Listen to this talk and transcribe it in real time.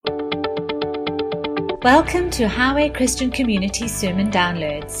Welcome to Highway Christian Community Sermon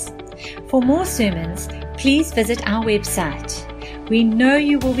Downloads. For more sermons, please visit our website. We know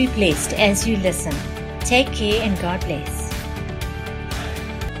you will be blessed as you listen. Take care and God bless.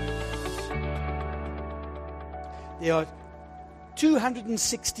 There are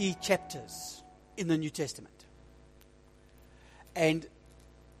 260 chapters in the New Testament. And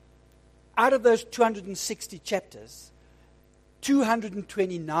out of those 260 chapters,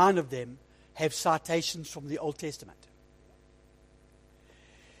 229 of them have citations from the Old Testament.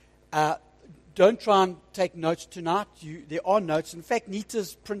 Don't try and take notes tonight. There are notes. In fact,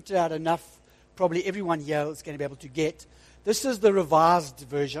 Nita's printed out enough. Probably everyone here is going to be able to get. This is the revised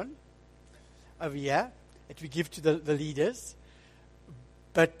version over here that we give to the leaders.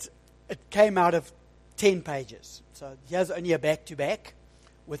 But it came out of 10 pages. So here's only a back-to-back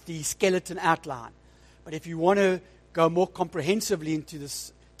with the skeleton outline. But if you want to go more comprehensively into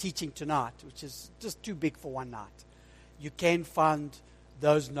this teaching tonight, which is just too big for one night, you can find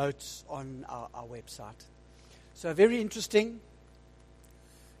those notes on our website. So very interesting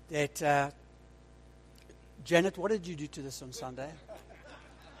that, Janet, what did you do to this on Sunday?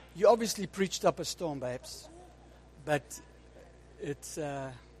 You obviously preached up a storm, babes. But it's...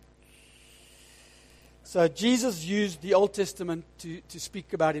 So Jesus used the Old Testament to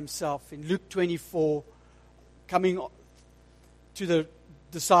speak about himself. In Luke 24, coming to the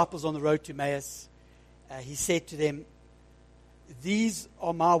disciples on the road to Emmaus, he said to them, "These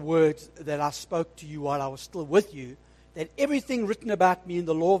are my words that I spoke to you while I was still with you, that everything written about me in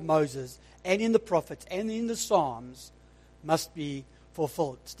the law of Moses and in the prophets and in the Psalms must be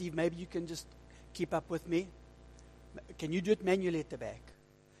fulfilled." Steve, maybe you can just keep up with me. Can you do it manually at the back?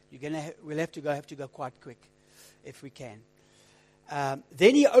 We'll have to go quite quick if we can.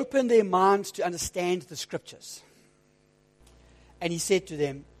 Then he opened their minds to understand the scriptures. And he said to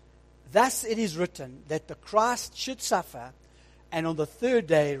them, "Thus it is written that the Christ should suffer and on the third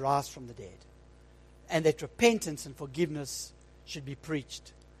day rise from the dead, and that repentance and forgiveness should be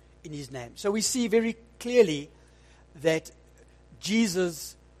preached in his name." So we see very clearly that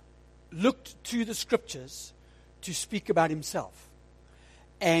Jesus looked to the scriptures to speak about himself.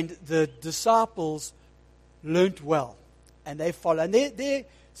 And the disciples learnt well, and they follow. And there are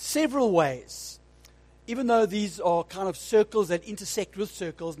several ways. Even though these are kind of circles that intersect with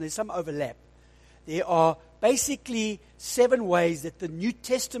circles, and there's some overlap, there are basically 7 ways that the New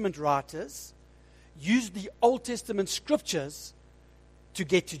Testament writers use the Old Testament scriptures to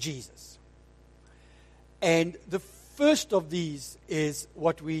get to Jesus. And the first of these is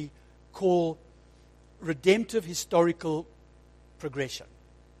what we call redemptive historical progression.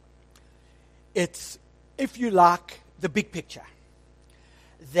 It's, if you like, the big picture.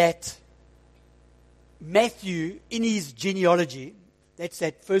 That Matthew, in his genealogy, that's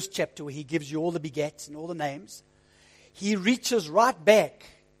that first chapter where he gives you all the begats and all the names, he reaches right back,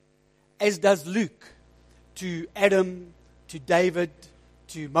 as does Luke, to Adam, to David,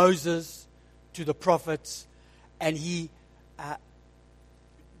 to Moses, to the prophets, and he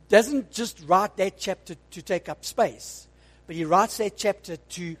doesn't just write that chapter to take up space, but he writes that chapter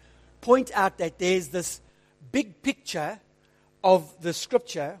to point out that there's this big picture of the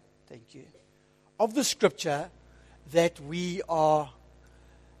scripture, thank you, of the scripture that we are,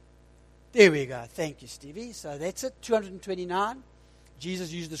 there we go, thank you, Stevie. So that's it, 229.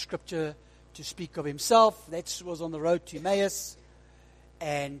 Jesus used the scripture to speak of himself. That was on the road to Emmaus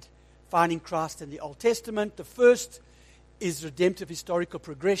and finding Christ in the Old Testament. The first is redemptive historical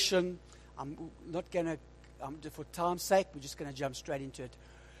progression. I'm not going to, for time's sake, we're just going to jump straight into it.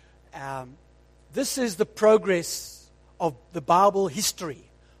 This is the progress of the Bible history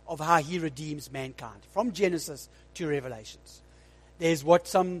of how he redeems mankind, from Genesis to Revelations. There's what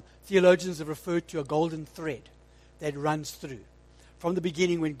some theologians have referred to a golden thread that runs through. From the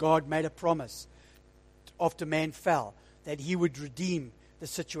beginning, when God made a promise after man fell, that he would redeem the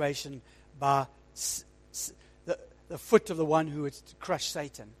situation by the foot of the one who would crush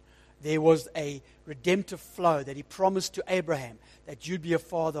Satan. There was a redemptive flow that he promised to Abraham, that you'd be a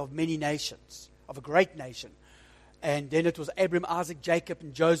father of many nations, of a great nation. And then it was Abraham, Isaac, Jacob,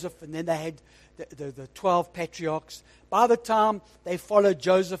 and Joseph, and then they had the 12 patriarchs. By the time they followed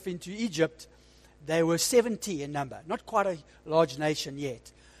Joseph into Egypt, they were 70 in number. Not quite a large nation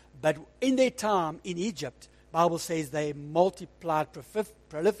yet. But in their time in Egypt, the Bible says they multiplied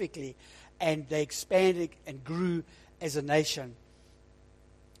prolifically, and they expanded and grew as a nation.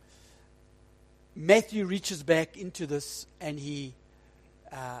 Matthew reaches back into this, and he...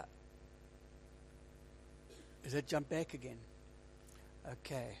 Does that jump back again?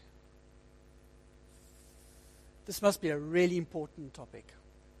 Okay. This must be a really important topic,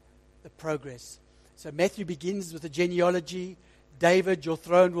 the progress. So Matthew begins with a genealogy. David, your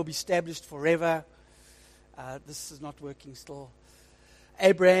throne will be established forever. This is not working still.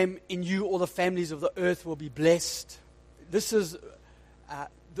 Abraham, in you all the families of the earth will be blessed. This is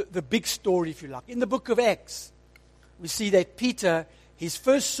the big story, if you like. In the book of Acts, we see that Peter, his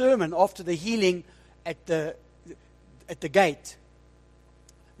first sermon after the healing at the gate,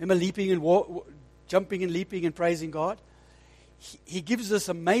 remember leaping and jumping and leaping and praising God? He gives this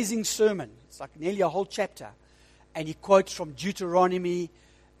amazing sermon. It's like nearly a whole chapter. And he quotes from Deuteronomy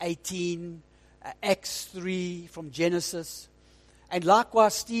 18, Acts 3, from Genesis. And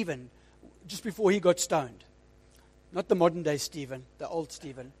likewise Stephen, just before he got stoned. Not the modern day Stephen, the old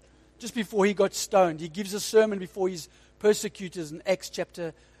Stephen. Just before he got stoned, he gives a sermon before his persecutors in Acts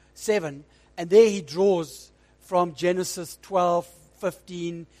chapter 7. And there he draws from Genesis 12,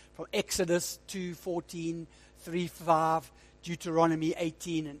 15, from Exodus 2, 14, 3, 5, Deuteronomy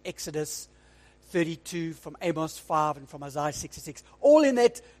 18, and Exodus 32, from Amos 5, and from Isaiah 66. All in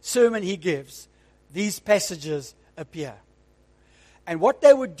that sermon he gives, these passages appear. And what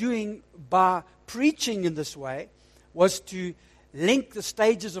they were doing by preaching in this way was to link the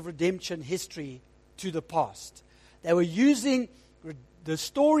stages of redemption history to the past. They were using the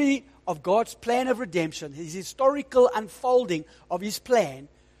story of God's plan of redemption, his historical unfolding of his plan,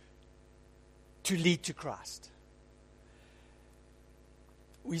 to lead to Christ.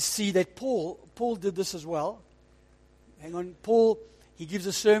 We see that Paul did this as well. Hang on, Paul, he gives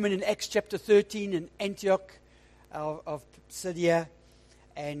a sermon in Acts chapter 13 in Antioch of Pisidia,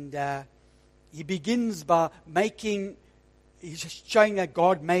 and he begins by he's showing that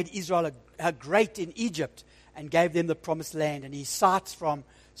God made Israel great in Egypt and gave them the promised land. And he cites from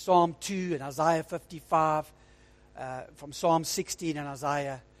Psalm 2 and Isaiah 55, from Psalm 16 and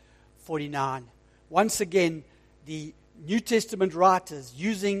Isaiah 49. Once again, the New Testament writers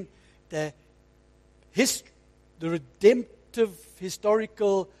using the redemptive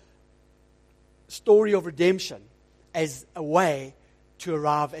historical story of redemption as a way to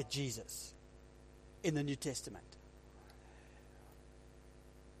arrive at Jesus in the New Testament.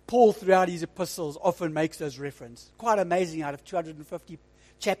 Paul, throughout his epistles, often makes those references. Quite amazing, out of 250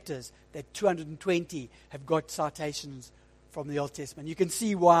 chapters, that 220 have got citations from the Old Testament. You can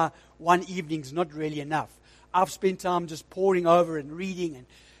see why one evening is not really enough. I've spent time just poring over and reading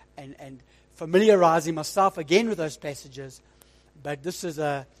and familiarizing myself again with those passages. But this is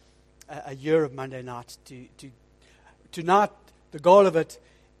a year of Monday night. Tonight, the goal of it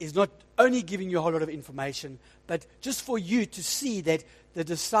is not only giving you a whole lot of information, but just for you to see that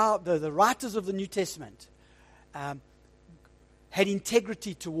the writers of the New Testament had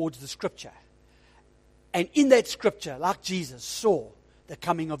integrity towards the Scripture. And in that Scripture, like Jesus, saw the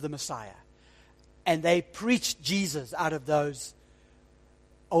coming of the Messiah. And they preached Jesus out of those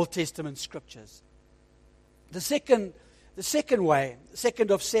Old Testament Scriptures. The second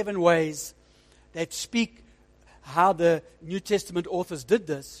of 7 ways that speak how the New Testament authors did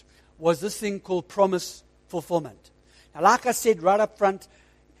this was this thing called promise fulfillment. Now, like I said right up front,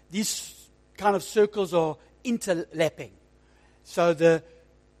 these kind of circles are interlapping. So the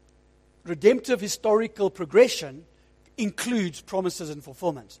redemptive historical progression includes promises and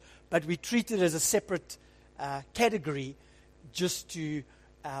fulfillments. But we treat it as a separate category just to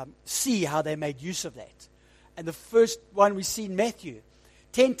see how they made use of that. And the first one we see in Matthew,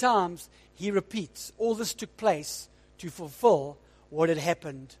 10 times he repeats, all this took place to fulfill what had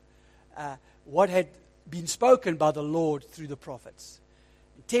happened, what had been spoken by the Lord through the prophets.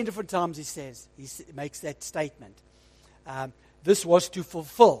 10 different times he makes that statement. This was to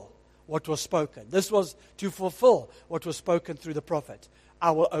fulfill what was spoken. This was to fulfill what was spoken through the prophet. I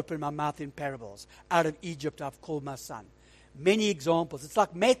will open my mouth in parables. Out of Egypt I've called my son. Many examples. It's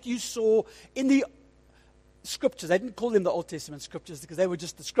like Matthew saw in the Scriptures. They didn't call them the Old Testament Scriptures because they were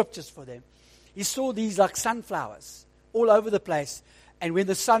just the Scriptures for them. He saw these like sunflowers all over the place. And when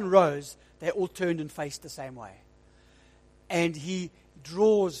the sun rose, they all turned and faced the same way. And he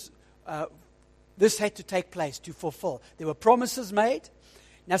draws, this had to take place to fulfill. There were promises made.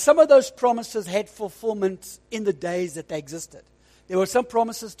 Now, some of those promises had fulfillment in the days that they existed. There were some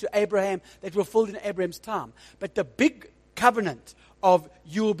promises to Abraham that were fulfilled in Abraham's time. But the big covenant of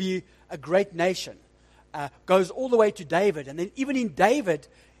you will be a great nation goes all the way to David. And then even in David,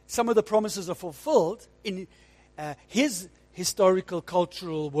 some of the promises are fulfilled in his historical,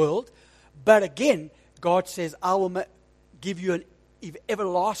 cultural world. But again, God says, I will give you an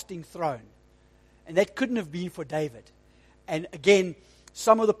everlasting throne. And that couldn't have been for David. And again,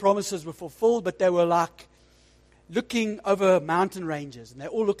 some of the promises were fulfilled, but they were like looking over mountain ranges. And they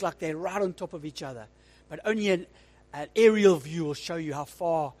all look like they're right on top of each other. But only an aerial view will show you how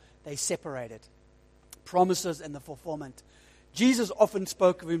far they separated. Promises and the fulfillment. Jesus often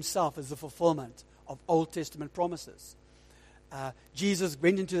spoke of himself as the fulfillment of Old Testament promises. Jesus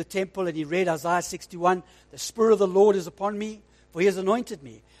went into the temple and he read Isaiah 61, the Spirit of the Lord is upon me, for he has anointed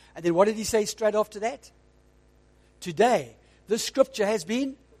me. And then what did he say straight after that? Today, this scripture has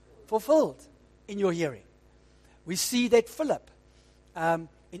been fulfilled in your hearing. We see that Philip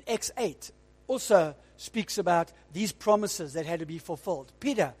in Acts 8 also speaks about these promises that had to be fulfilled.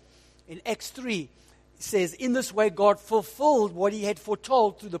 Peter in Acts 3 says, in this way God fulfilled what he had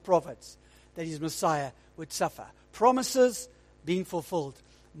foretold through the prophets, that his Messiah would suffer. Promises being fulfilled.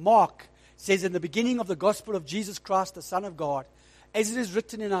 Mark says, in the beginning of the gospel of Jesus Christ, the Son of God, as it is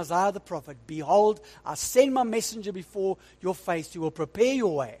written in Isaiah the prophet, behold, I send my messenger before your face who will prepare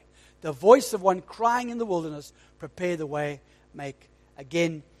your way. The voice of one crying in the wilderness, prepare the way, make.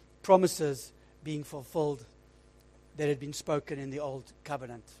 Again, promises being fulfilled that had been spoken in the old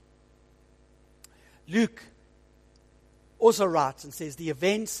covenant. Luke also writes and says, the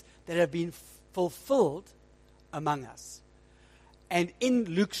events that have been fulfilled among us. And in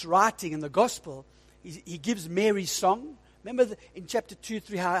Luke's writing in the gospel, he gives Mary's song. Remember in chapter 2,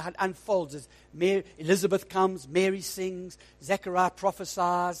 3, how it unfolds. As Elizabeth comes, Mary sings, Zechariah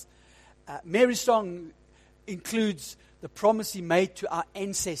prophesies. Mary's song includes the promise he made to our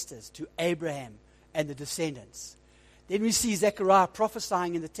ancestors, to Abraham and the descendants. Then we see Zechariah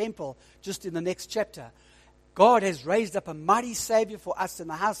prophesying in the temple just in the next chapter. God has raised up a mighty Savior for us in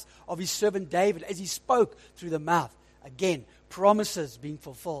the house of his servant David, as he spoke through the mouth. Again, promises being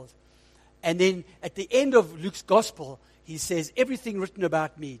fulfilled. And then at the end of Luke's gospel, he says, everything written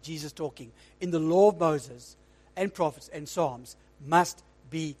about me, Jesus talking, in the law of Moses and prophets and Psalms must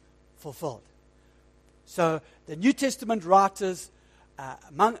be fulfilled. So the New Testament writers,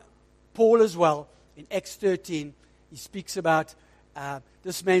 among Paul as well, in Acts 13, he speaks about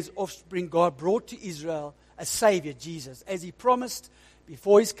this man's offspring God brought to Israel a Savior, Jesus. As he promised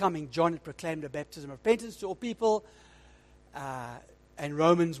before his coming, John had proclaimed a baptism of repentance to all people. And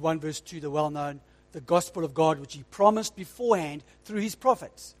Romans 1 verse 2, the well-known, the gospel of God, which he promised beforehand through his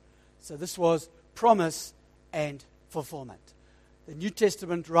prophets. So this was promise and fulfillment. The New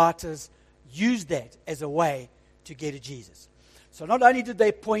Testament writers used that as a way to get to Jesus. So not only did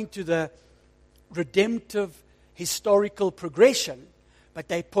they point to the redemptive historical progression, but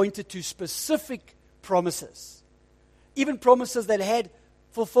they pointed to specific promises. Even promises that had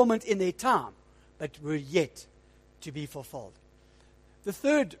fulfillment in their time, but were yet to be fulfilled. The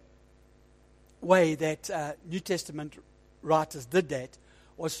third way that New Testament writers did that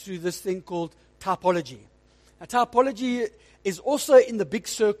was through this thing called typology. Now, typology is also in the big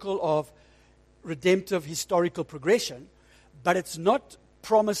circle of redemptive historical progression, but it's not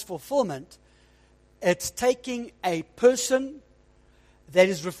promise fulfillment. It's taking a person that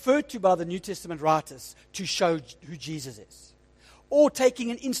is referred to by the New Testament writers to show who Jesus is. Or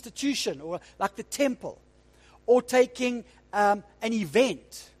taking an institution, or like the temple, or taking an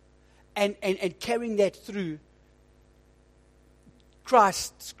event and carrying that through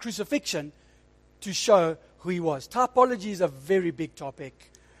Christ's crucifixion to show who he was. Typology is a very big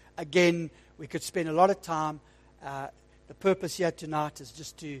topic. Again, we could spend a lot of time. The purpose here tonight is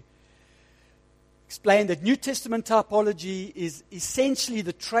just to explain that New Testament typology is essentially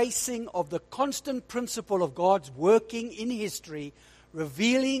the tracing of the constant principle of God's working in history,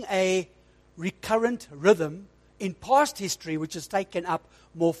 revealing a recurrent rhythm in past history which is taken up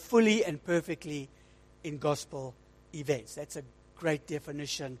more fully and perfectly in gospel events. That's a great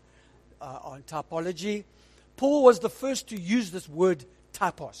definition on typology. Paul was the first to use this word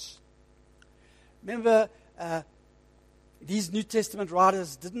typos. Remember, these New Testament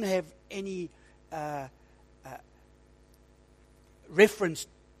writers didn't have any reference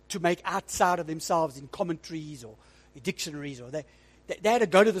to make outside of themselves in commentaries or dictionaries, or they had to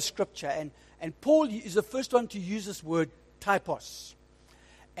go to the scripture. And Paul is the first one to use this word typos.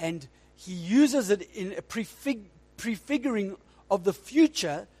 And he uses it in a prefiguring of the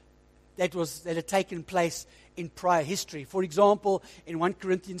future that had taken place in prior history. For example, in 1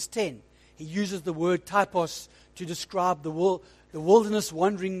 Corinthians 10, he uses the word typos to describe the wilderness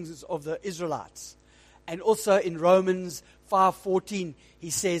wanderings of the Israelites. And also in Romans 5:14, he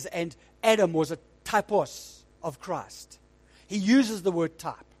says, and Adam was a typos of Christ. He uses the word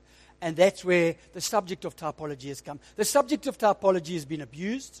type. And that's where the subject of typology has come. The subject of typology has been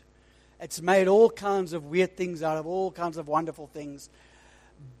abused. It's made all kinds of weird things out of all kinds of wonderful things.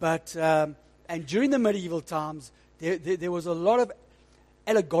 But, and during the medieval times, there was a lot of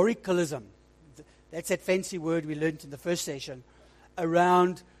allegoricalism. That's that fancy word we learned in the first session,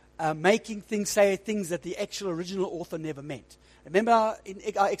 around making things say things that the actual original author never meant. Remember in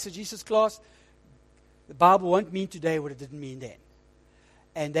our exegesis class, the Bible won't mean today what it didn't mean then.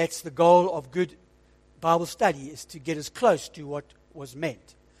 And that's the goal of good Bible study, is to get as close to what was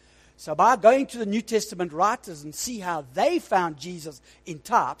meant. So by going to the New Testament writers and see how they found Jesus in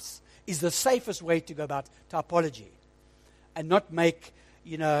types is the safest way to go about typology. And not make,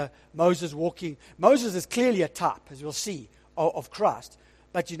 Moses walking. Moses is clearly a type, as we'll see, of Christ.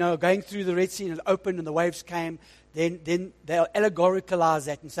 But, going through the Red Sea and it opened and the waves came, then they'll allegoricalize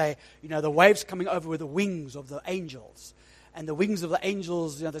that and say, the waves coming over with the wings of the angels. And the wings of the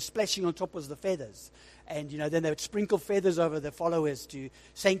angels, the splashing on top was the feathers. And, then they would sprinkle feathers over the followers to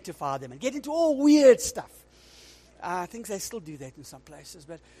sanctify them and get into all weird stuff. I think they still do that in some places.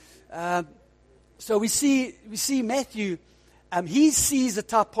 But so we see Matthew, he sees the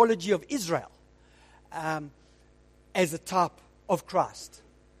typology of Israel as a type of Christ.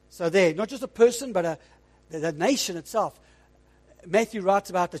 So there, not just a person, but the nation itself. Matthew writes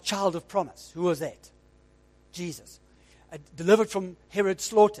about the child of promise. Who was that? Jesus. Delivered from Herod's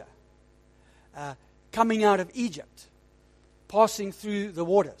slaughter. Coming out of Egypt. Passing through the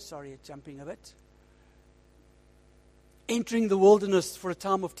water. Sorry, jumping a bit. Entering the wilderness for a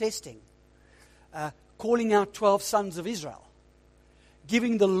time of testing. Calling out 12 sons of Israel.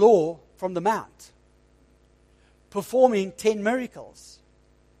 Giving the law from the mount. Performing 10 miracles.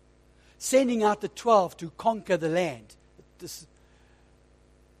 Sending out the 12 to conquer the land.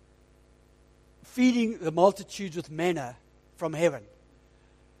 Feeding the multitudes with manna from heaven.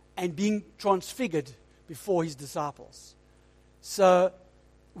 And being transfigured before his disciples. So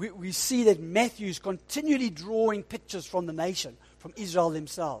we see that Matthew is continually drawing pictures from the nation, from Israel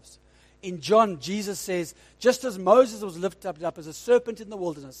themselves. In John, Jesus says, just as Moses was lifted up as a serpent in the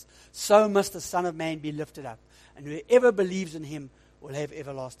wilderness, so must the Son of Man be lifted up. And whoever believes in him will have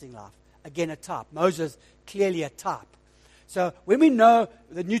everlasting life. Again, a type. Moses, clearly a type. So when we know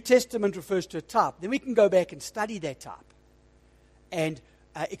the New Testament refers to a type, then we can go back and study that type. And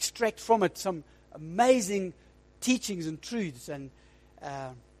extract from it some amazing teachings and truths. And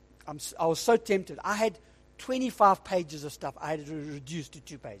I was so tempted. I had 25 pages of stuff. I had to reduce to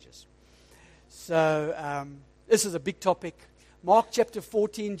 2 pages. So this is a big topic. Mark chapter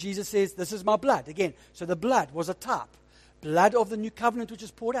 14, Jesus says, this is my blood. Again, so the blood was a type. Blood of the new covenant which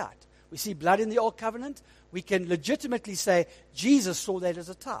is poured out. We see blood in the old covenant. We can legitimately say Jesus saw that as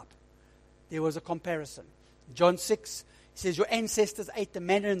a type. There was a comparison. John 6, he says, your ancestors ate the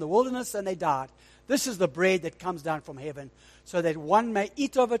manna in the wilderness and they died. This is the bread that comes down from heaven, so that one may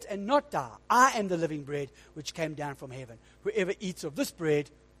eat of it and not die. I am the living bread which came down from heaven. Whoever eats of this bread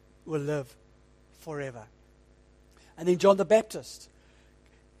will live forever. And then John the Baptist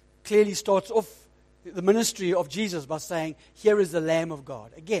clearly starts off the ministry of Jesus by saying, here is the Lamb of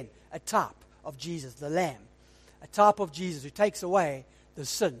God. Again, a type of Jesus, the Lamb. A type of Jesus who takes away the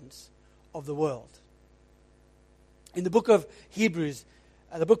sins of the world. In the book of Hebrews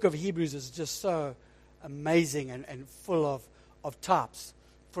is just so amazing and full of types.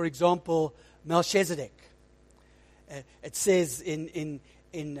 For example, Melchizedek. It says in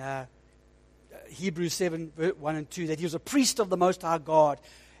Hebrews 7, 1 and 2, that he was a priest of the Most High God.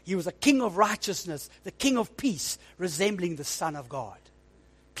 He was a king of righteousness, the king of peace, resembling the Son of God.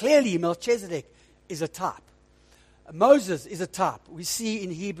 Clearly, Melchizedek is a type. Moses is a type. We see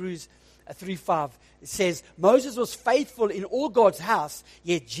in Hebrews 3:5, it says, Moses was faithful in all God's house,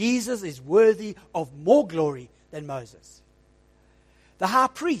 yet Jesus is worthy of more glory than Moses. The high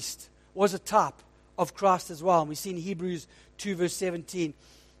priest was a type of Christ as well. And we see in Hebrews 2 verse 17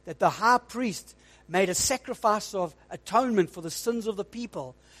 that the high priest made a sacrifice of atonement for the sins of the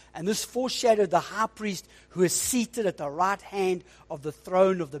people. And this foreshadowed the high priest who is seated at the right hand of the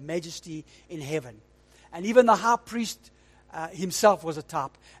throne of the majesty in heaven. And even the high priest himself was a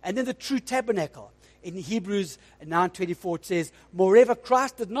type. And then the true tabernacle. In Hebrews 9:24 it says, moreover,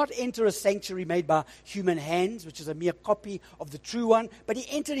 Christ did not enter a sanctuary made by human hands, which is a mere copy of the true one, but he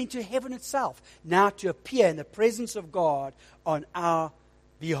entered into heaven itself, now to appear in the presence of God on our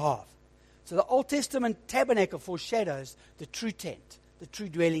behalf. So the Old Testament tabernacle foreshadows the true tent, the true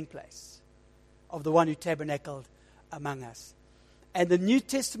dwelling place of the one who tabernacled among us. And the New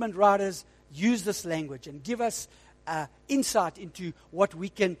Testament writers use this language and give us insight into what we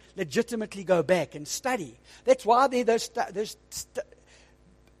can legitimately go back and study. That's why there's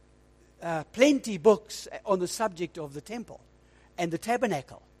plenty books on the subject of the temple and the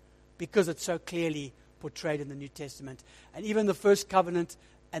tabernacle, because it's so clearly portrayed in the New Testament. And even the first covenant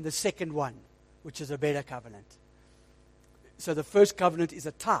and the second one, which is a better covenant. So the first covenant is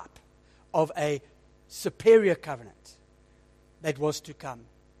a type of a superior covenant that was to come.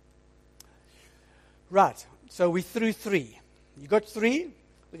 Right. So we threw 3. You got 3?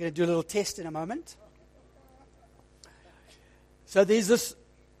 We're going to do a little test in a moment. So there's this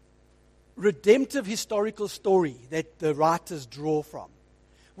redemptive historical story that the writers draw from.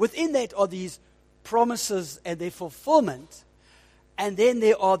 Within that are these promises and their fulfillment, and then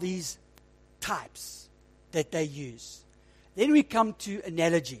there are these types that they use. Then we come to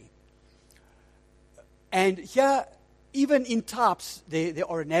analogy. And here, even in types, there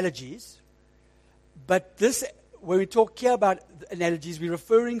are analogies. But this, when we talk here about analogies, we're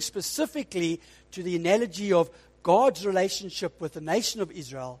referring specifically to the analogy of God's relationship with the nation of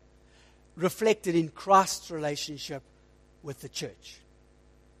Israel reflected in Christ's relationship with the church.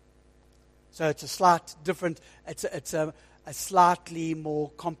 So it's a slight different, it's a slightly more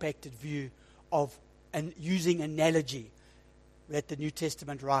compacted view of using analogy that the New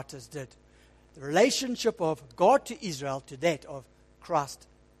Testament writers did. The relationship of God to Israel to that of Christ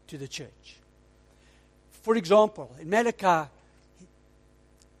to the church. For example, in Malachi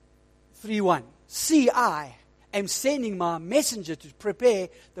 3:1, "See, I am sending my messenger to prepare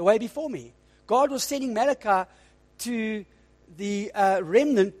the way before me." God was sending Malachi to the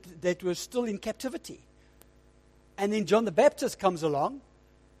remnant that was still in captivity. And then John the Baptist comes along.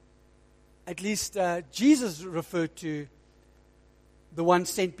 At least Jesus referred to the one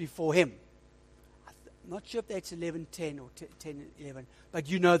sent before him. I'm not sure if that's 11:10 or 10:11, but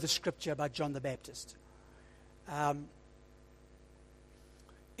you know the scripture about John the Baptist.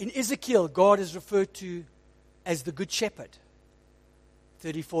 In Ezekiel, God is referred to as the Good Shepherd,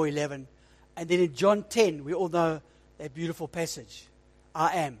 34:11. And then in John 10, we all know that beautiful passage,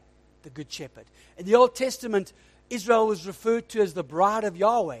 "I am the Good Shepherd." In the Old Testament, Israel was referred to as the bride of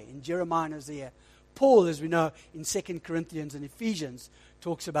Yahweh in Jeremiah and Isaiah. Paul, as we know, in 2 Corinthians and Ephesians,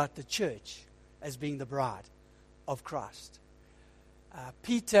 talks about the church as being the bride of Christ.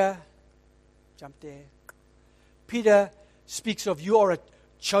 Peter, jump there. Peter speaks of, "You are a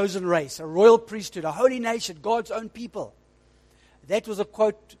chosen race, a royal priesthood, a holy nation, God's own people." That was a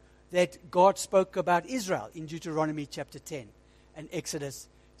quote that God spoke about Israel in Deuteronomy chapter 10 and Exodus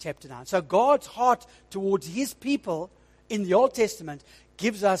chapter 9. So God's heart towards his people in the Old Testament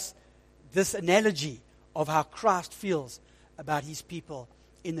gives us this analogy of how Christ feels about his people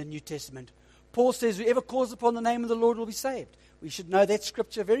in the New Testament. Paul says, "Whoever calls upon the name of the Lord will be saved." We should know that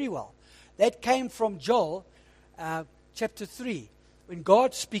scripture very well. That came from Joel chapter 3, when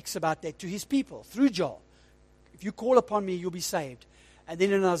God speaks about that to his people through Joel. "If you call upon me, you'll be saved." And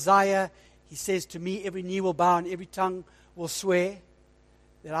then in Isaiah, he says, "To me every knee will bow and every tongue will swear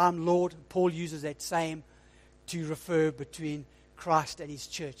that I'm Lord." Paul uses that same to refer between Christ and his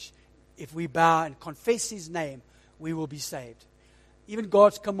church. If we bow and confess his name, we will be saved. Even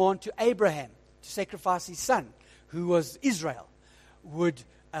God's command to Abraham to sacrifice his son, who was Israel, would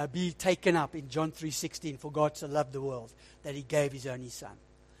be taken up in John 3:16, "For God so loved the world that he gave his only son."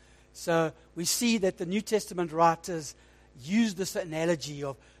 So we see that the New Testament writers use this analogy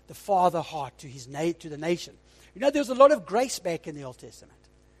of the father heart to to the nation. You know, there was a lot of grace back in the Old Testament.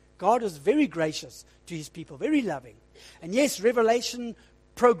 God was very gracious to his people, very loving. And yes, revelation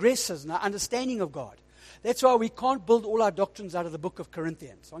progresses in our understanding of God. That's why we can't build all our doctrines out of the book of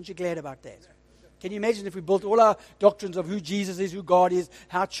Corinthians. Aren't you glad about that? Can you imagine if we built all our doctrines of who Jesus is, who God is,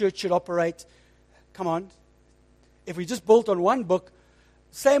 how church should operate? Come on. If we just built on one book,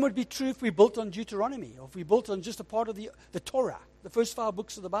 same would be true if we built on Deuteronomy, or if we built on just a part of the Torah, the first 5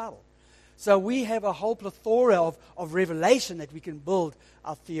 books of the Bible. So we have a whole plethora of revelation that we can build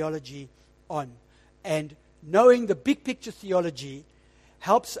our theology on. And knowing the big picture theology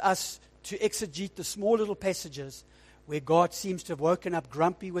helps us to exegete the small little passages where God seems to have woken up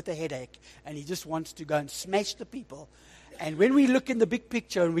grumpy with a headache and he just wants to go and smash the people. And when we look in the big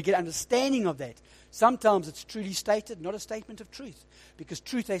picture and we get understanding of that, sometimes it's truly stated, not a statement of truth, because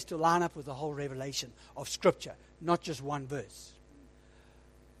truth has to line up with the whole revelation of Scripture, not just one verse.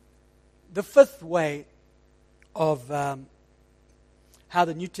 The fifth way of how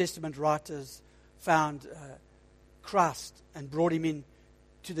the New Testament writers found Christ and brought him in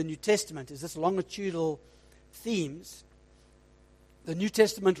to the New Testament is this longitudinal themes. The New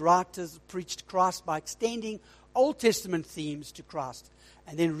Testament writers preached Christ by extending Old Testament themes to Christ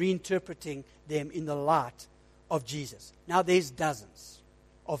and then reinterpreting them in the light of Jesus. Now there's dozens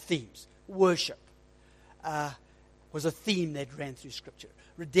of themes. Worship was a theme that ran through Scripture.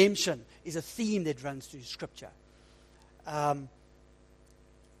 Redemption is a theme that runs through Scripture. There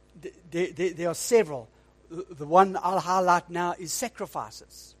are several. The one I'll highlight now is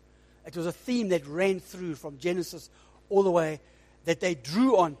sacrifices. It was a theme that ran through from Genesis all the way, that they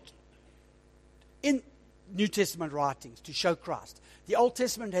drew on in New Testament writings to show Christ. The Old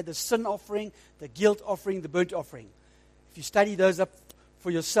Testament had the sin offering, the guilt offering, the burnt offering. If you study those up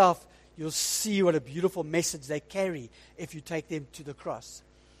for yourself, you'll see what a beautiful message they carry if you take them to the cross.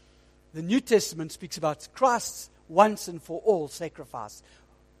 The New Testament speaks about Christ's once and for all sacrifice.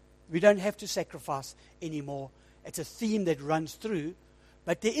 We don't have to sacrifice anymore. It's a theme that runs through.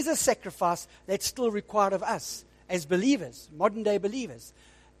 But there is a sacrifice that's still required of us as believers, modern day believers.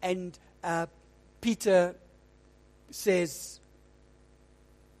 And Peter says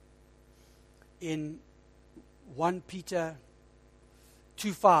in 1 Peter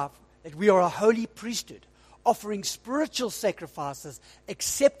 2:5 that we are a holy priesthood, offering spiritual sacrifices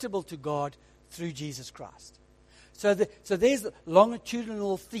acceptable to God through Jesus Christ. So there's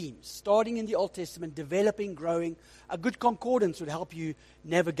longitudinal themes, starting in the Old Testament, developing, growing. A good concordance would help you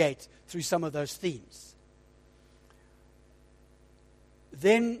navigate through some of those themes.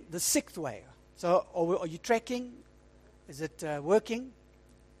 Then the sixth way. So are you tracking? Is it working?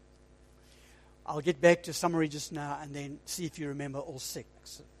 I'll get back to summary just now and then see if you remember all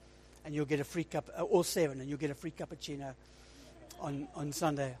six. And you'll get a free cup, all seven, and you'll get a free cappuccino on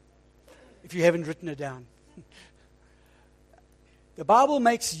Sunday, if you haven't written it down. The Bible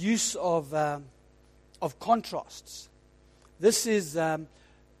makes use of contrasts. This is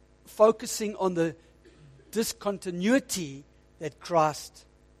focusing on the discontinuity that Christ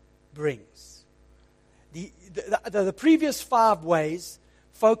brings. The previous 5 ways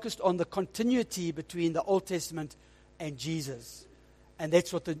focused on the continuity between the Old Testament and Jesus. And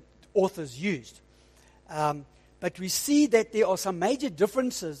that's what the authors used. But we see that there are some major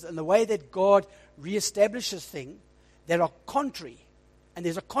differences in the way that God reestablishes things that are contrary. And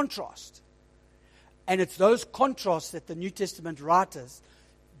there's a contrast. And it's those contrasts that the New Testament writers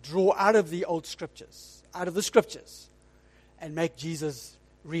draw out of the old scriptures, out of the scriptures, and make Jesus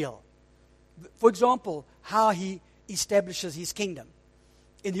real. For example, how he establishes his kingdom.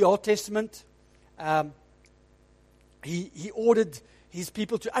 In the Old Testament, he ordered his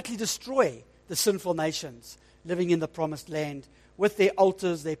people to utterly destroy the sinful nations living in the promised land with their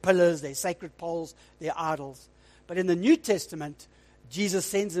altars, their pillars, their sacred poles, their idols. But in the New Testament, Jesus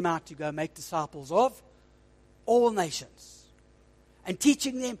sends them out to go make disciples of all nations and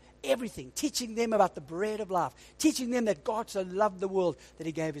teaching them everything, teaching them about the bread of life, teaching them that God so loved the world that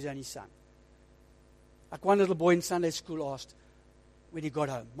he gave his only son. Like one little boy in Sunday school asked when he got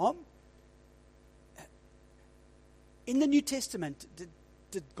home, Mom, in the New Testament,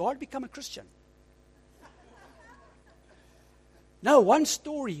 did God become a Christian? No, one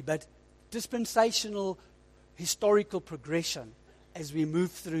story, but dispensational historical progression as we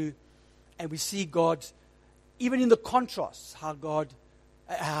move through and we see God, even in the contrasts, how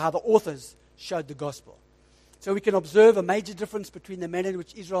the authors showed the gospel. So we can observe a major difference between the manner in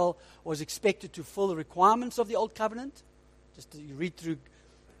which Israel was expected to fulfill the requirements of the Old Covenant, just you read through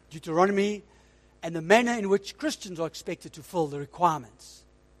Deuteronomy, and the manner in which Christians are expected to fulfill the requirements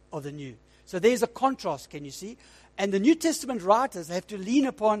of the New. So there's a contrast, can you see? And the New Testament writers have to lean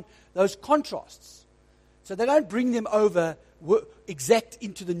upon those contrasts. So they don't bring them over exact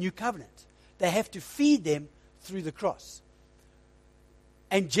into the New Covenant. They have to feed them through the cross.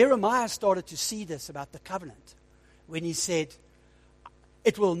 And Jeremiah started to see this about the covenant when he said,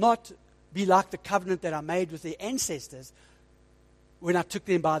 it will not be like the covenant that I made with their ancestors when I took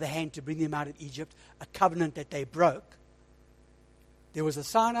them by the hand to bring them out of Egypt, a covenant that they broke. There was a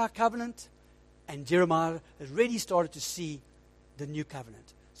Sinai covenant, and Jeremiah has already started to see the new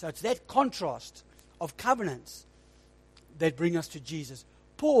covenant. So it's that contrast of covenants that bring us to Jesus.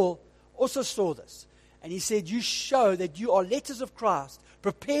 Paul also saw this, and he said, you show that you are letters of Christ,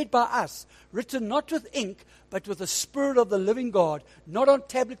 prepared by us, written not with ink, but with the Spirit of the living God, not on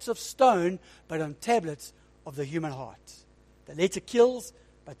tablets of stone, but on tablets of the human heart. The letter kills,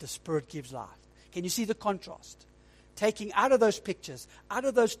 but the Spirit gives life. Can you see the contrast? Taking out of those pictures, out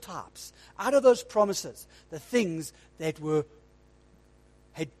of those types, out of those promises, the things that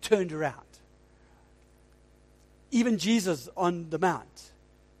had turned around. Even Jesus on the Mount,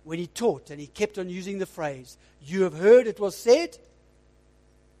 when he taught, and he kept on using the phrase, you have heard it was said,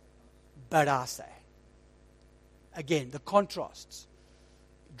 but I say. Again, the contrasts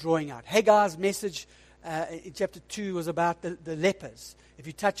drawing out. Hagar's message in chapter 2 was about the lepers. If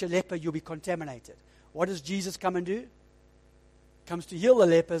you touch a leper, you'll be contaminated. What does Jesus come and do? Comes to heal the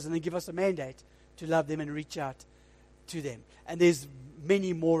lepers and then give us a mandate to love them and reach out to them. And there's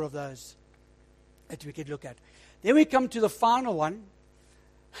many more of those that we could look at. Then we come to the final one.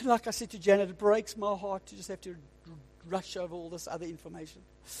 And like I said to Janet, it breaks my heart to just have to rush over all this other information.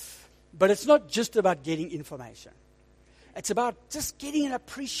 But it's not just about getting information. It's about just getting an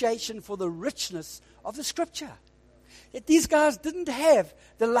appreciation for the richness of the Scripture. That these guys didn't have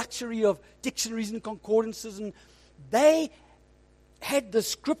the luxury of dictionaries and concordances, and they had the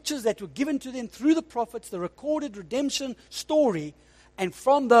scriptures that were given to them through the prophets, the recorded redemption story, and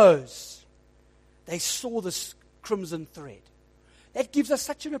from those, they saw this crimson thread. That gives us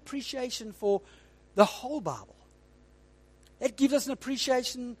such an appreciation for the whole Bible. That gives us an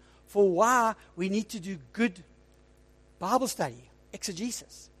appreciation for why we need to do good Bible study,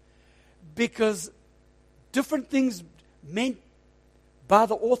 exegesis. Because different things meant by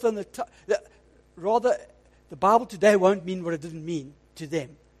the author and the Bible today won't mean what it didn't mean to them.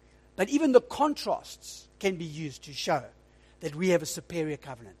 But even the contrasts can be used to show that we have a superior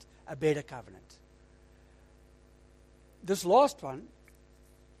covenant, a better covenant. This last one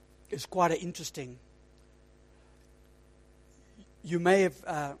is quite an interesting. You may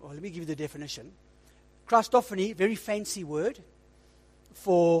have, let me give you the definition. Christophany, very fancy word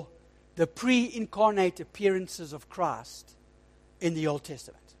for the pre-incarnate appearances of Christ in the Old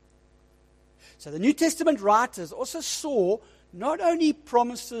Testament. So the New Testament writers also saw not only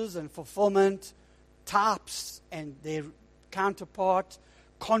promises and fulfillment, types and their counterpart,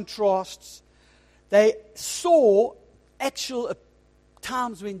 contrasts, they saw actual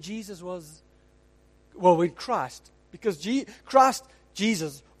times when Jesus was, when Christ, because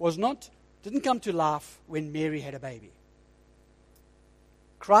Jesus didn't come to life when Mary had a baby.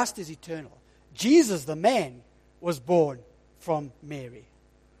 Christ is eternal. Jesus, the man, was born from Mary.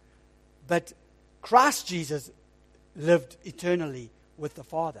 But Christ Jesus lived eternally with the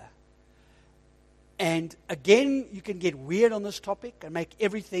Father. And again, you can get weird on this topic and make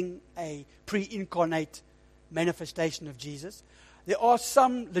everything a pre-incarnate manifestation of Jesus. There are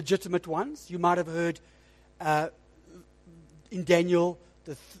some legitimate ones. You might have heard in Daniel,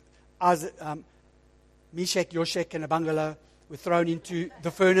 Meshach, Joshach, and Abednego were thrown into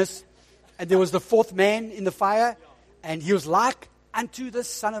the furnace. And there was the fourth man in the fire, and he was like unto the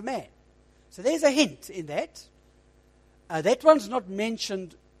Son of Man. So there's a hint in that. That one's not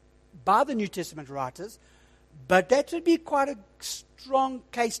mentioned by the New Testament writers, but that would be quite a strong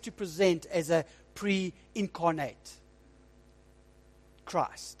case to present as a pre-incarnate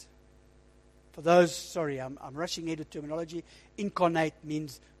Christ. For those, I'm rushing into terminology. Incarnate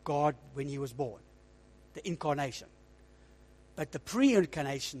means God when he was born, the incarnation. But the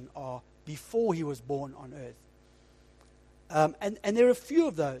pre-incarnation are before he was born on earth. And there are a few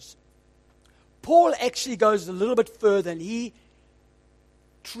of those. Paul actually goes a little bit further, and he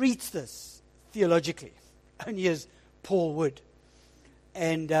treats this theologically, only as Paul would.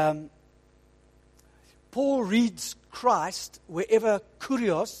 And Paul reads Christ wherever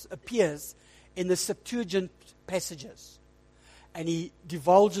kurios appears in the Septuagint passages. And he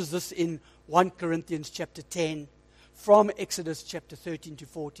divulges this in 1 Corinthians chapter 10, from Exodus chapter 13 to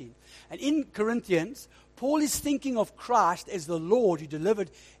 14. And in Corinthians, Paul is thinking of Christ as the Lord who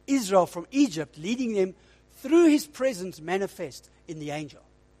delivered Israel from Egypt, leading them through his presence manifest in the angel.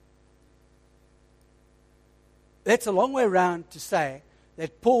 That's a long way around to say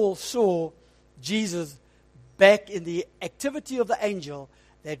that Paul saw Jesus back in the activity of the angel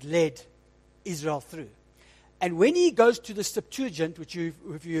that led Israel through. And when he goes to the Septuagint, which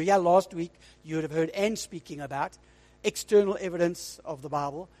if you were here last week, you would have heard Anne speaking about, external evidence of the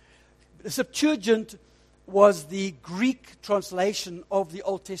Bible. The Septuagint was the Greek translation of the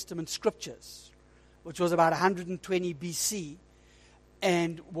Old Testament scriptures, which was about 120 BC,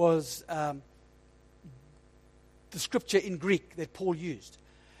 and was the scripture in Greek that Paul used.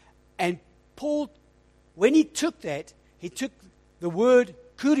 And Paul, when he took that, he took the word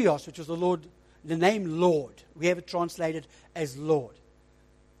kurios, which was the name Lord. We have it translated as Lord.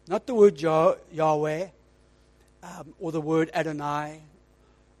 Not the word Yahweh or the word Adonai,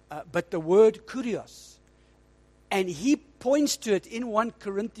 but the word kurios. And he points to it in 1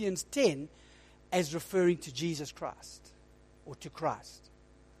 Corinthians 10 as referring to Jesus Christ, or to Christ.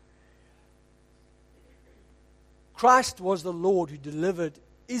 Christ was the Lord who delivered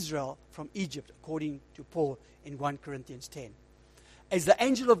Israel from Egypt, according to Paul in 1 Corinthians 10. As the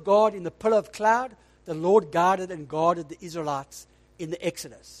angel of God in the pillar of cloud, the Lord guarded and guarded the Israelites in the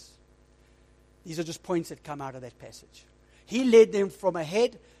Exodus. These are just points that come out of that passage. He led them from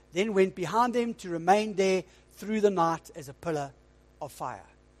ahead, then went behind them to remain there through the night as a pillar of fire.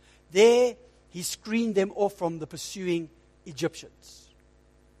 There, he screened them off from the pursuing Egyptians.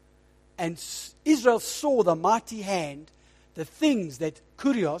 And Israel saw the mighty hand, the things that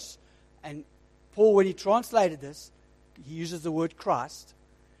kurios, and Paul, when he translated this, he uses the word Christ,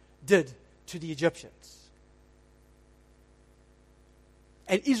 did to the Egyptians.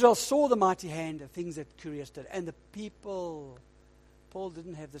 And Israel saw the mighty hand, the things that kurios did. And the people, Paul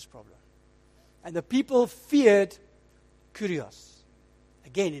didn't have this problem. And the people feared kurios.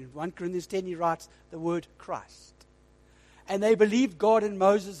 Again, in 1 Corinthians 10, he writes the word Christ. And they believed God and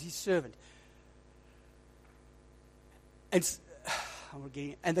Moses, his servant. And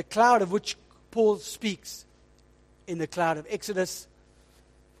the cloud of which Paul speaks in the cloud of Exodus.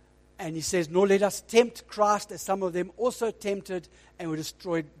 And he says, nor let us tempt Christ, as some of them also tempted and were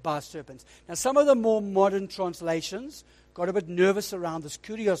destroyed by serpents. Now, some of the more modern translations got a bit nervous around this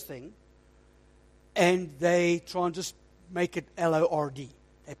kurios thing, and they try and just make it Lord.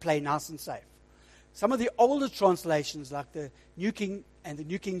 They play nice and safe. Some of the older translations, like the New King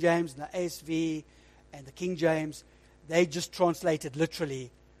James and the ASV and the King James, they just translate it literally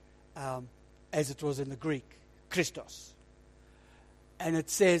as it was in the Greek, Christos. And it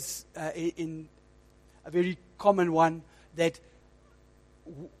says in a very common one that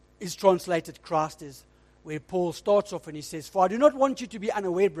is translated Christ is where Paul starts off and he says, for I do not want you to be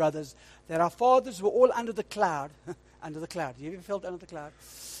unaware, brothers, that our fathers were all under the cloud. Under the cloud. Have you ever felt under the cloud?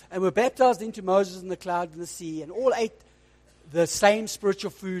 And were baptized into Moses in the cloud and the sea, and all ate the same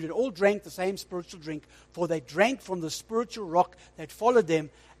spiritual food and all drank the same spiritual drink, for they drank from the spiritual rock that followed them,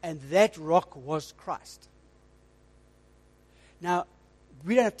 and that rock was Christ. Now,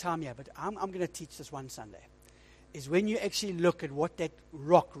 we don't have time here, but I'm going to teach this one Sunday, is when you actually look at what that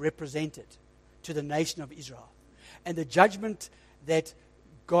rock represented to the nation of Israel, and the judgment that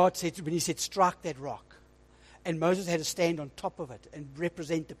God said when he said, strike that rock. And Moses had to stand on top of it and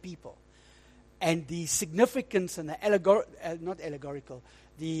represent the people. And the significance and the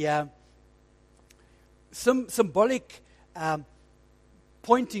the symbolic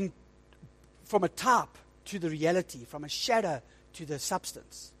pointing from a type to the reality, from a shadow to the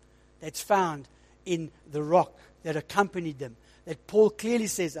substance that's found in the rock that accompanied them, that Paul clearly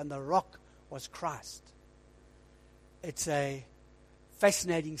says, and the rock was Christ. It's a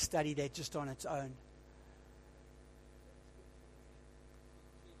fascinating study there just on its own.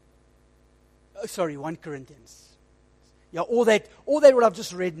 1 Corinthians. Yeah, all that what I've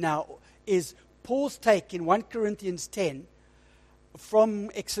just read now is Paul's take in 1 Corinthians 10 from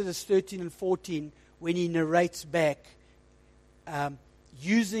Exodus 13 and 14 when he narrates back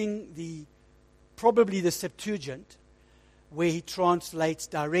using probably the Septuagint, where he translates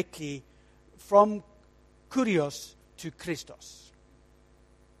directly from kurios to Christos.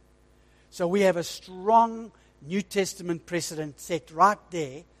 So we have a strong New Testament precedent set right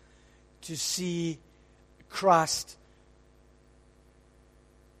there to see Christ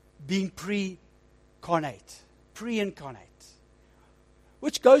being pre-incarnate,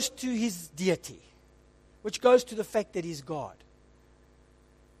 which goes to his deity, which goes to the fact that he's God.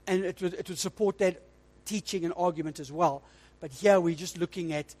 And it would support that teaching and argument as well. But here we're just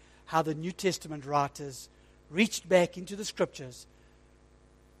looking at how the New Testament writers reached back into the Scriptures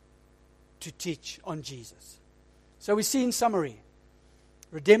to teach on Jesus. So we see in summary,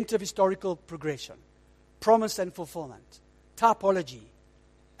 redemptive historical progression, promise and fulfillment, typology,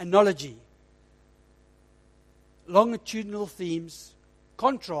 analogy, longitudinal themes,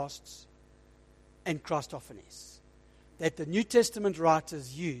 contrasts, and Christophanies that the New Testament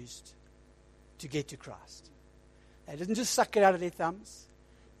writers used to get to Christ. They didn't just suck it out of their thumbs.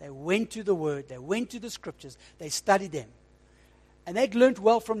 They went to the Word. They went to the Scriptures. They studied them. And they'd learned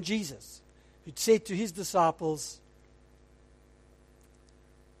well from Jesus, who'd said to his disciples,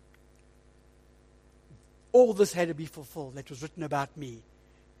 all this had to be fulfilled that was written about me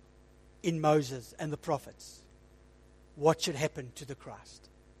in Moses and the prophets. What should happen to the Christ?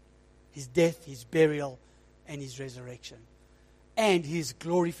 His death, his burial, and his resurrection. And his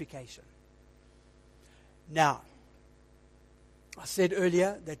glorification. Now, I said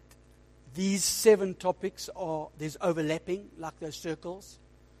earlier that these 7 topics there's overlapping, like those circles.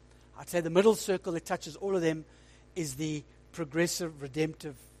 I'd say the middle circle that touches all of them is the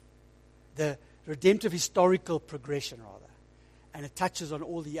redemptive historical progression, rather. And it touches on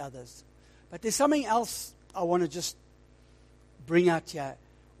all the others. But there's something else I want to just bring out here.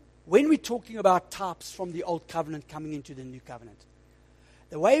 When we're talking about types from the Old Covenant coming into the New Covenant,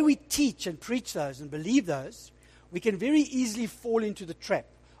 the way we teach and preach those and believe those, we can very easily fall into the trap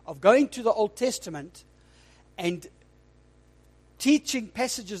of going to the Old Testament and teaching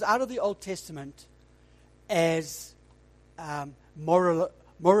passages out of the Old Testament as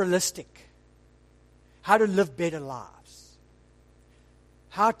moralistic. How to live better lives.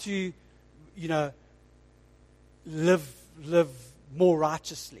 How to, live more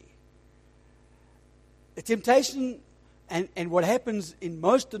righteously. The temptation and what happens in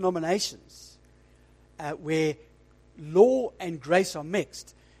most denominations where law and grace are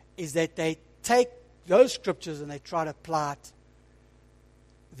mixed is that they take those scriptures and they try to apply it,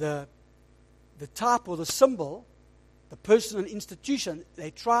 the type or the symbol, the person and institution, they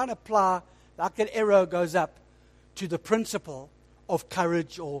try and apply, like that arrow goes up, to the principle of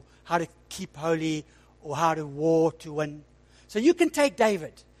courage or how to keep holy or how to war to win. So you can take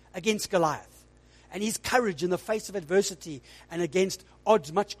David against Goliath and his courage in the face of adversity and against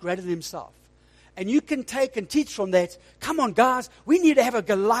odds much greater than himself. And you can take and teach from that. Come on, guys, we need to have a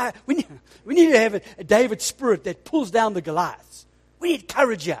Goliath. We need to have a David spirit that pulls down the Goliaths. We need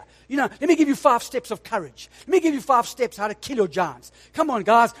courage here. Let me give you 5 steps of courage. Let me give you 5 steps how to kill your giants. Come on,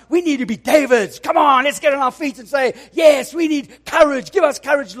 guys, we need to be Davids. Come on, let's get on our feet and say, yes, we need courage. Give us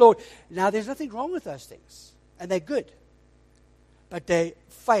courage, Lord. Now, there's nothing wrong with those things, and they're good. But they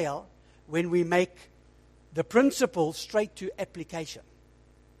fail when we make the principle straight to application.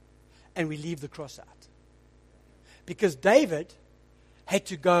 And we leave the cross out. Because David had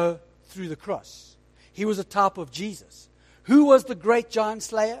to go through the cross. He was a type of Jesus. Who was the great giant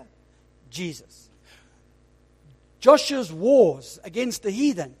slayer? Jesus. Joshua's wars against the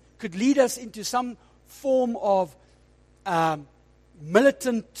heathen could lead us into some form of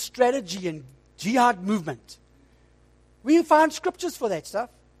militant strategy and jihad movement. We find scriptures for that stuff,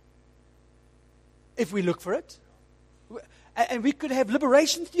 if we look for it. And we could have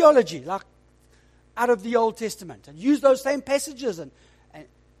liberation theology, like out of the Old Testament, and use those same passages. And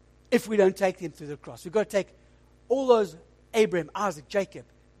if we don't take them through the cross, we've got to take all those Abraham, Isaac, Jacob,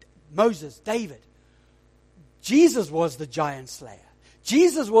 Moses, David. Jesus was the giant slayer.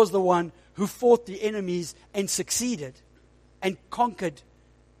 Jesus was the one who fought the enemies and succeeded and conquered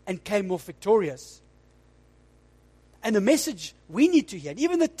and came off victorious. And the message we need to hear, and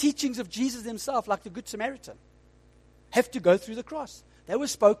even the teachings of Jesus himself, like the Good Samaritan, have to go through the cross. They were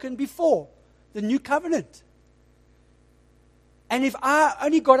spoken before the new covenant. And if I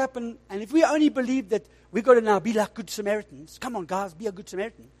only got up and if we only believe that we've got to now be like Good Samaritans, come on guys, be a Good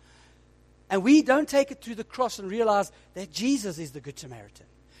Samaritan. And we don't take it through the cross and realize that Jesus is the Good Samaritan.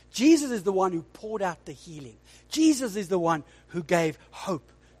 Jesus is the one who poured out the healing. Jesus is the one who gave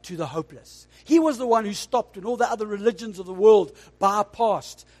hope to the hopeless. He was the one who stopped when all the other religions of the world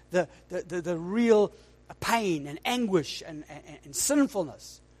bypassed the real pain and anguish and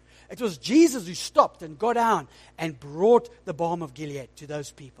sinfulness. It was Jesus who stopped and got down and brought the balm of Gilead to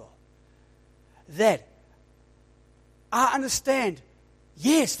those people. That I understand,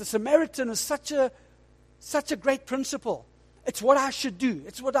 yes, the Samaritan is such a great principle. It's what I should do.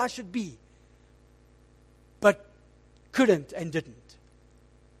 It's what I should be. But couldn't and didn't.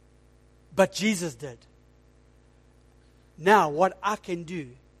 But Jesus did. Now, what I can do,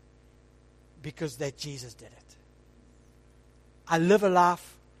 because that Jesus did it. I live a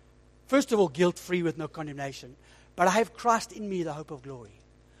life, first of all, guilt-free with no condemnation. But I have Christ in me, the hope of glory.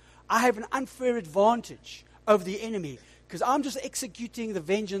 I have an unfair advantage over the enemy because I'm just executing the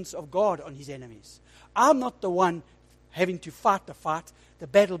vengeance of God on his enemies. I'm not the one having to fight the fight. The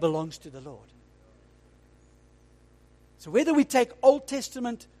battle belongs to the Lord. So whether we take Old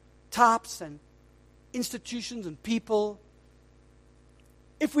Testament types and institutions and people,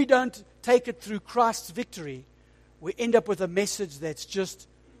 if we don't take it through Christ's victory, we end up with a message that's just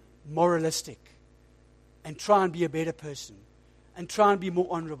moralistic and try and be a better person and try and be more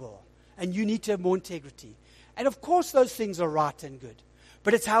honorable. And you need to have more integrity. And of course those things are right and good.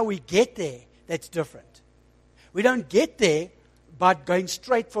 But it's how we get there that's different. We don't get there by going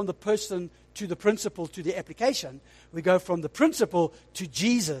straight from the person to the principle to the application. We go from the principle to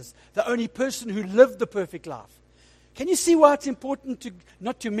Jesus, the only person who lived the perfect life. Can you see why it's important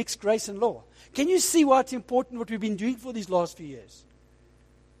not to mix grace and law? Can you see why it's important what we've been doing for these last few years?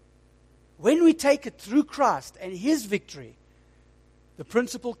 When we take it through Christ and his victory, the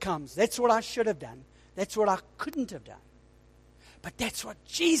principle comes. That's what I should have done. That's what I couldn't have done. But that's what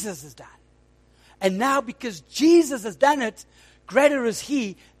Jesus has done. And now because Jesus has done it, greater is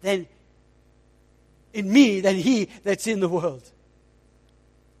he than in me than he that's in the world.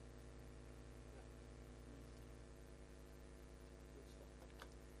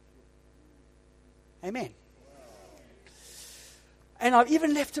 Amen. And I've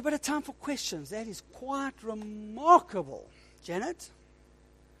even left a bit of time for questions. That is quite remarkable, Janet.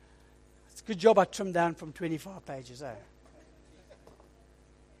 It's a good job I trimmed down from 25 pages, eh?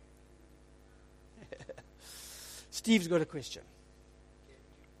 Steve's got a question.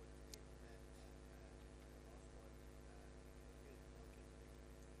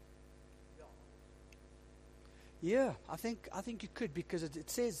 Yeah, I think you could, because it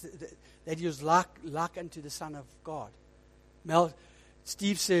says that he was like unto the Son of God.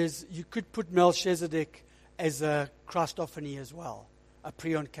 Steve says you could put Melchizedek as a Christophany as well, a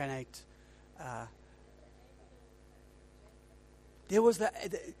pre-incarnate. There was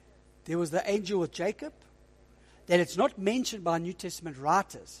the angel with Jacob. That it's not mentioned by New Testament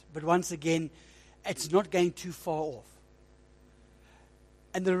writers, but once again, it's not going too far off.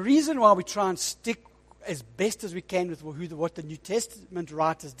 And the reason why we try and stick as best as we can with what the New Testament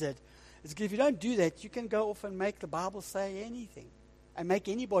writers did is because if you don't do that, you can go off and make the Bible say anything and make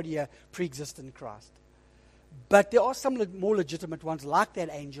anybody a pre-existent Christ. But there are some more legitimate ones like that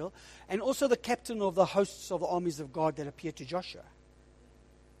angel, and also the captain of the hosts of the armies of God that appeared to Joshua.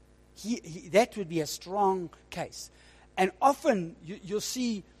 That would be a strong case. And often you'll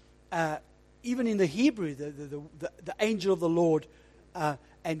see, even in the Hebrew, the angel of the Lord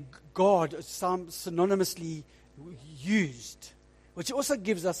and God are synonymously used, which also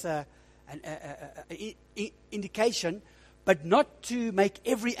gives us an indication, but not to make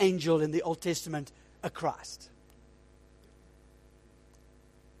every angel in the Old Testament a Christ.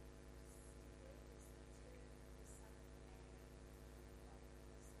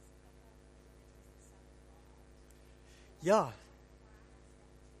 Yeah.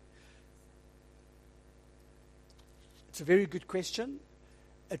 It's a very good question.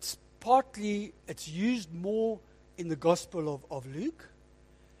 It's used more in the Gospel of Luke.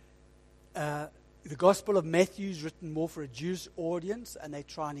 The Gospel of Matthew is written more for a Jewish audience, and they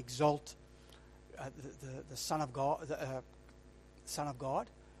try and exalt the Son of God. Son of God.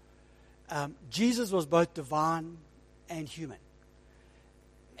 Jesus was both divine and human,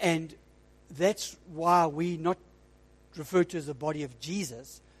 and that's why we not refer to as the body of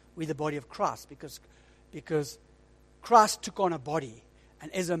Jesus. We're the body of Christ because Christ took on a body,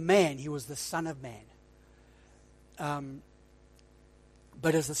 and as a man, he was the Son of Man.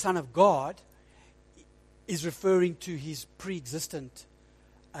 But as the Son of God, is referring to his pre-existent,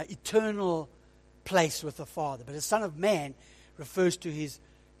 eternal place with the Father. But as Son of Man refers to his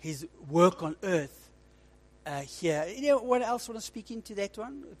work on earth here. What else want to speak into that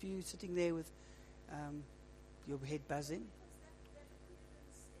one? If you're sitting there with your head buzzing.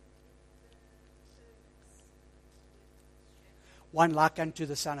 One like unto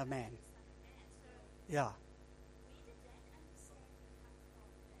the Son of Man. Yeah.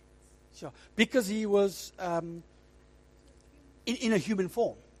 Sure. Because he was in a human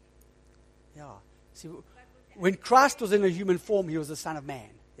form. Yeah. See, when Christ was in a human form, he was the Son of Man.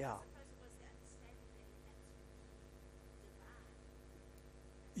 Yeah.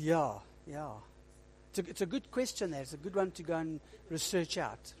 Yeah, yeah. It's a good question there. It's a good one to go and research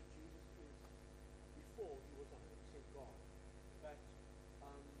out.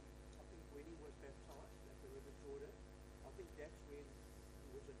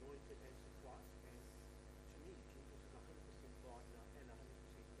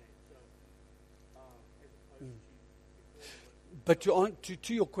 But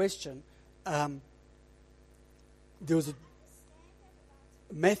to your question, there was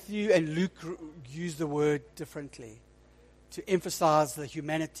Matthew and Luke use the word differently to emphasize the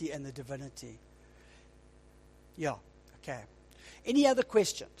humanity and the divinity. Yeah, okay. Any other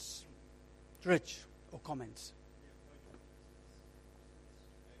questions? Rich, or comments?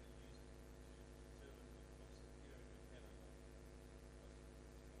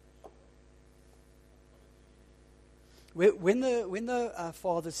 When the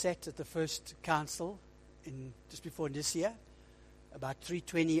father sat at the first council just before Nicaea, about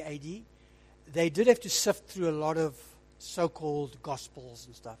 320 AD, they did have to sift through a lot of so-called gospels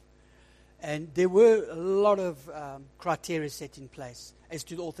and stuff. And there were a lot of criteria set in place as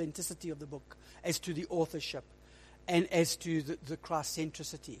to the authenticity of the book, as to the authorship, and as to the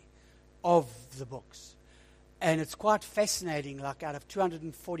Christ-centricity of the books. And it's quite fascinating, like out of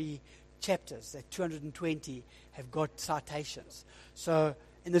 240 chapters, that 220 have got citations. So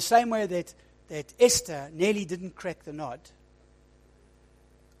in the same way that Esther nearly didn't crack the nod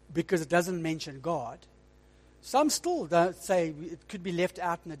because it doesn't mention God, some still don't say it could be left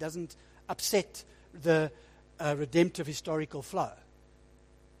out and it doesn't upset the redemptive historical flow.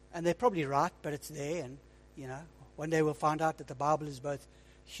 And they're probably right, but it's there, and one day we'll find out that the Bible is both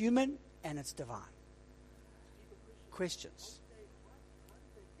human and it's divine. Questions?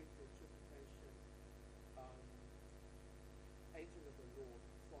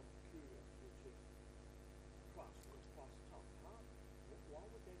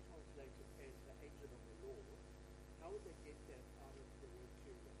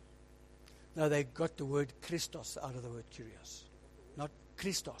 No, they got the word Christos out of the word Kyrios. Not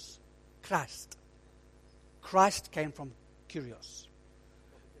Christos. Christ. Christ came from Kyrios.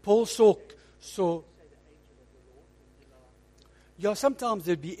 Paul saw. Yeah, sometimes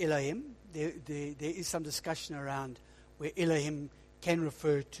there'd be Elohim. There is some discussion around where Elohim can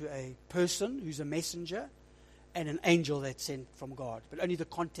refer to a person who's a messenger and an angel that's sent from God. But only the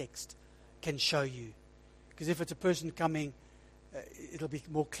context can show you. Because if it's a person coming it'll be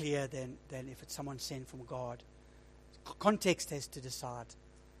more clear than if it's someone sent from God. Context has to decide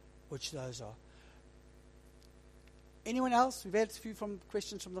which those are. Anyone else? We've had a few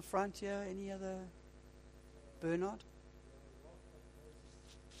questions from the front here. Any other? Bernard?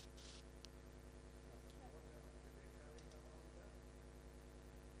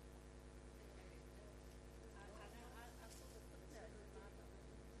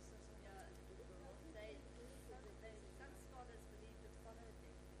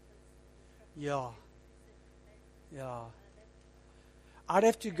 Yeah. I'd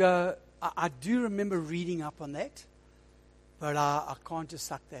have to go. I do remember reading up on that, but I can't just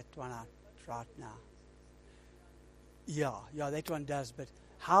suck that one out right now. Yeah, that one does. But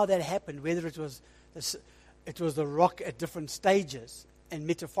how that happened, whether it was the rock at different stages, and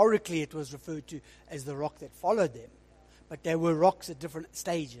metaphorically it was referred to as the rock that followed them, but there were rocks at different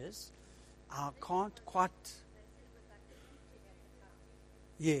stages. I can't quite.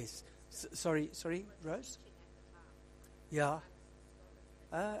 Yes. Sorry, Rose? Yeah.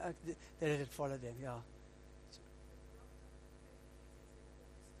 That had followed them, yeah.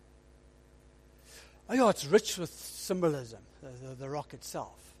 Oh, yeah, it's rich with symbolism, the rock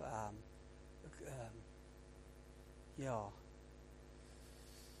itself. Yeah.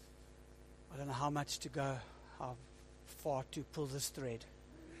 I don't know how much to go, how far to pull this thread.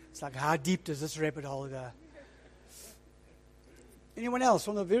 It's like, how deep does this rabbit hole go? Anyone else?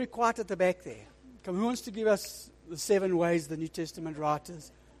 From the very quiet at the back there. Come, who wants to give us the 7 ways the New Testament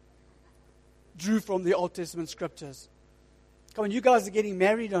writers drew from the Old Testament scriptures? Come on, you guys are getting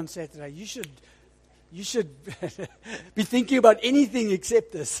married on Saturday. You should be thinking about anything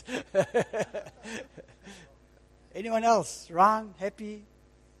except this. Anyone else? Ron, happy?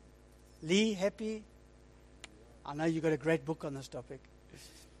 Lee, happy? I know you got a great book on this topic.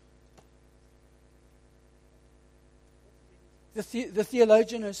 The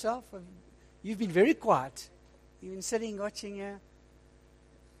theologian herself, you've been very quiet. You've been sitting, watching her.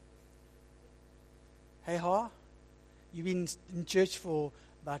 Hey, Ha? You've been in church for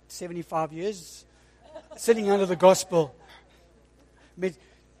about 75 years, sitting under the gospel,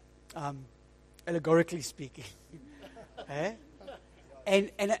 allegorically speaking. Eh?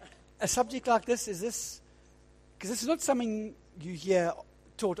 And a subject like this, is this, because this is not something you hear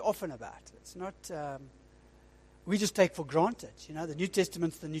taught often about. It's not... we just take for granted. The New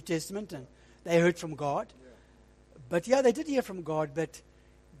Testament's the New Testament, and they heard from God. Yeah. But they did hear from God, but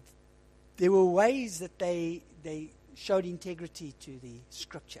there were ways that they showed integrity to the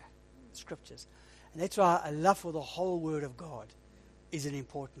scriptures. And that's why a love for the whole Word of God is an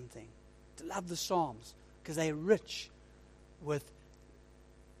important thing. To love the Psalms, because they're rich with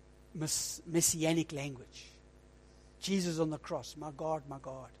messianic language. Jesus on the cross, my God,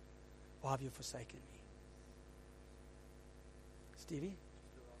 why have you forsaken me? Stevie?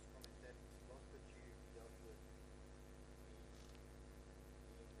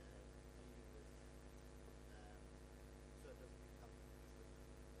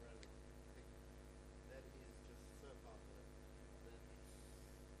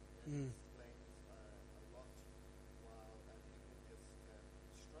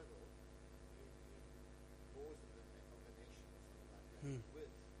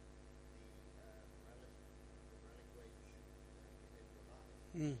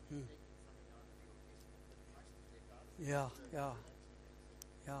 Yeah.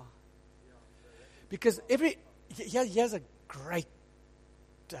 Because here's a great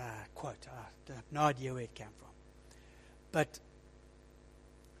quote. I have no idea where it came from. But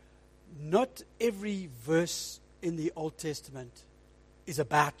not every verse in the Old Testament is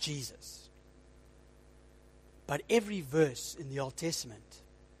about Jesus. But every verse in the Old Testament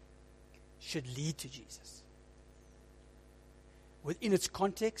should lead to Jesus. Within its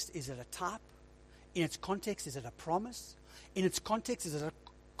context, is it a type? In its context, is it a promise? In its context, is it a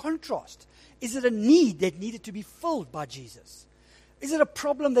contrast? Is it a need that needed to be filled by Jesus? Is it a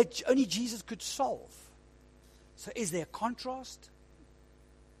problem that only Jesus could solve? So is there a contrast?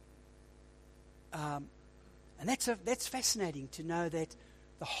 And that's fascinating to know that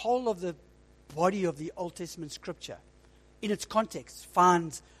the whole of the body of the Old Testament scripture, in its context,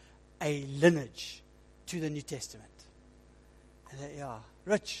 finds a lineage to the New Testament. And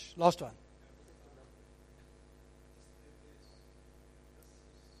Rich, last one.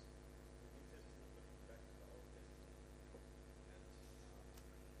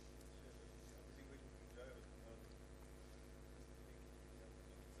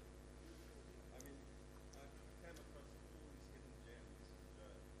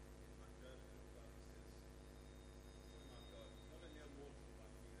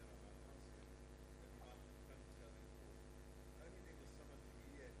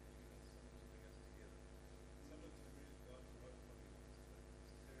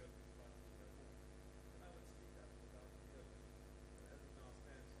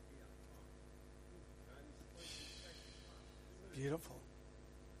 Beautiful.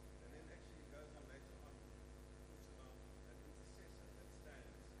 And then actually it goes on later on, talks about an intercessor that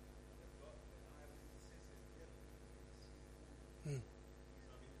stands, that God, that I have an intercessor here who can intercede for me. So I mean,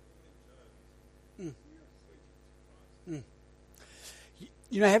 all in Job, pointing to Christ.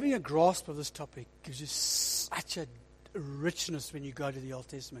 You know, having a grasp of this topic gives you such a richness when you go to the Old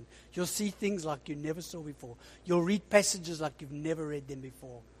Testament. You'll see things like you never saw before. You'll read passages like you've never read them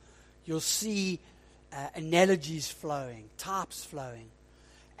before. You'll see analogies flowing, types flowing.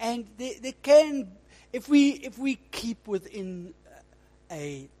 And there can, if we keep within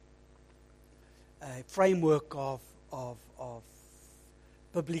a framework of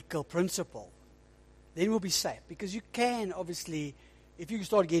biblical principle, then we'll be safe. Because you can, obviously, if you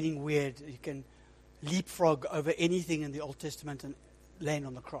start getting weird, you can leapfrog over anything in the Old Testament and land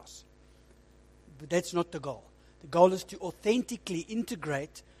on the cross. But that's not the goal. The goal is to authentically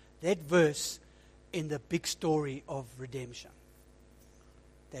integrate that verse in the big story of redemption.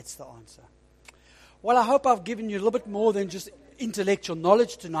 That's the answer. Well, I hope I've given you a little bit more than just intellectual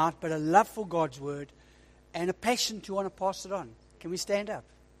knowledge tonight, but a love for God's word and a passion to want to pass it on. Can we stand up?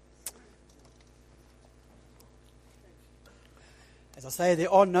 As I say, there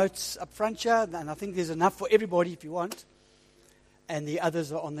are notes up front here, and I think there's enough for everybody if you want. And the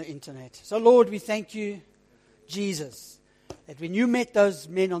others are on the internet. So, Lord, we thank you, Jesus, that when you met those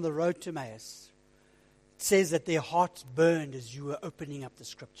men on the road to Emmaus, it says that their hearts burned as you were opening up the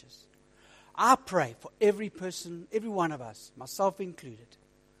scriptures. I pray for every person, every one of us, myself included,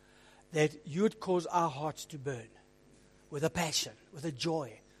 that you would cause our hearts to burn with a passion, with a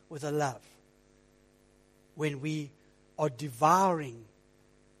joy, with a love, when we are devouring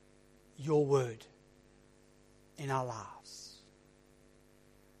your word in our lives.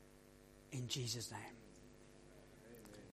 In Jesus' name.